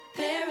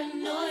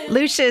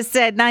Lucius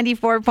said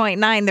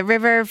 94.9 The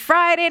River.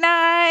 Friday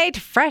night,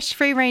 fresh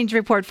free range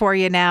report for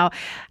you now.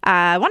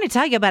 I want to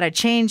tell you about a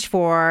change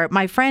for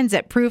my friends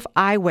at Proof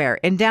Eyewear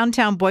in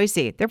downtown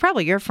Boise. They're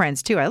probably your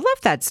friends too. I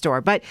love that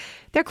store, but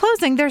they're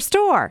closing their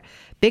store.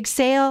 Big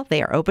sale.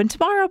 They are open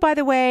tomorrow, by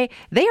the way.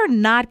 They are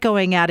not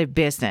going out of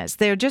business.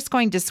 They're just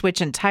going to switch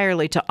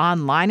entirely to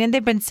online, and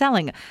they've been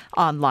selling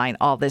online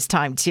all this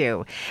time,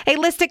 too. A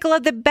listicle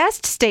of the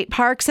best state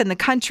parks in the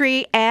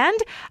country, and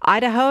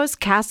Idaho's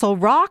Castle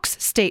Rocks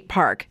State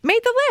Park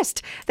made the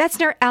list. That's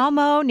near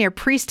Almo, near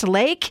Priest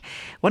Lake.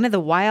 One of the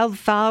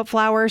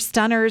wildflower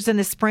stunners in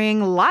the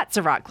spring. Lots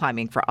of rock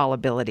climbing for all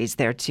abilities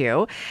there,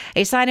 too.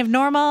 A sign of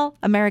normal,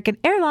 American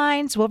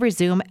Airlines will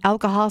resume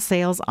alcohol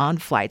sales on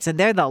flights, and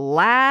they're the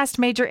last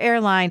major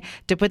airline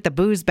to put the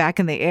booze back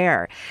in the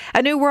air.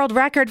 A new world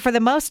record for the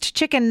most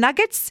chicken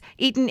nuggets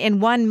eaten in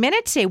 1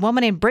 minute. A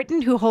woman in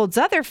Britain who holds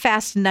other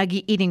fast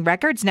nugget eating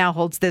records now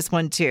holds this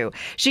one too.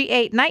 She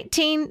ate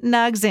 19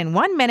 nugs in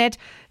 1 minute.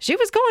 She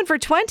was going for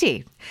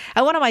 20.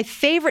 And one of my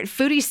favorite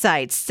foodie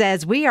sites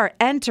says we are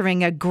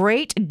entering a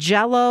great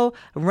Jell-O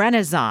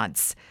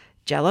renaissance.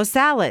 Jell-O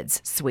salads,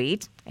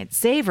 sweet and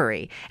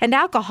savory, and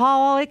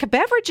alcoholic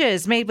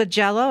beverages made with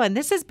Jell-O, and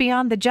this is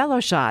beyond the Jell-O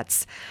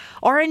shots.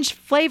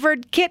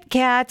 Orange-flavored Kit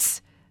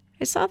Kats.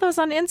 I saw those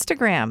on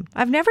Instagram.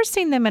 I've never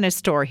seen them in a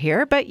store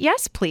here, but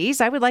yes,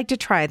 please. I would like to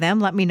try them.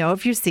 Let me know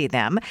if you see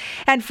them.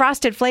 And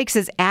Frosted Flakes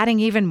is adding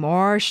even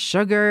more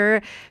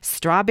sugar.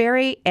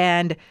 Strawberry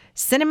and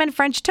cinnamon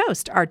French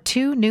toast are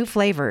 2 new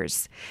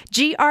flavors.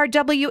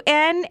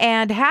 GRWN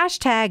and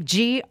hashtag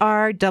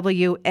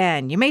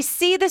GRWN. You may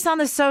see this on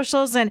the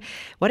socials, and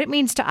what it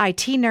means to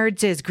IT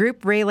nerds is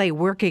Group Relay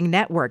Working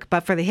Network,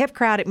 but for the hip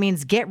crowd, it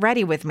means get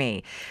ready with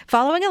me.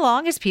 Following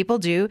along as people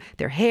do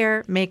their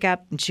hair,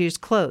 makeup, and choose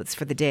clothes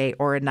for the day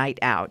or a night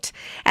out.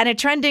 And a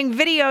trending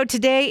video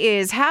today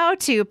is how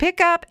to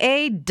pick up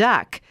a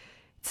duck.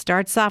 It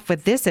starts off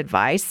with this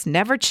advice: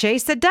 never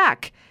chase a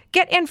duck.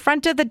 Get in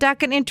front of the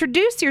duck and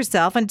introduce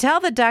yourself and tell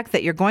the duck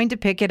that you're going to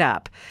pick it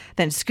up.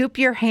 Then scoop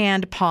your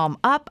hand palm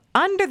up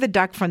under the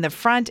duck from the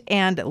front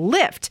and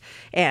lift.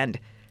 And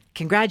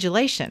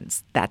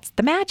congratulations, that's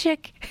the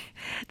magic.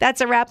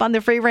 That's a wrap on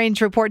the Free Range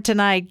Report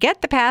tonight.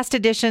 Get the past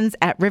editions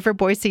at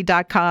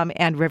riverboise.com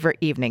and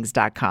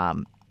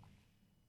riverevenings.com.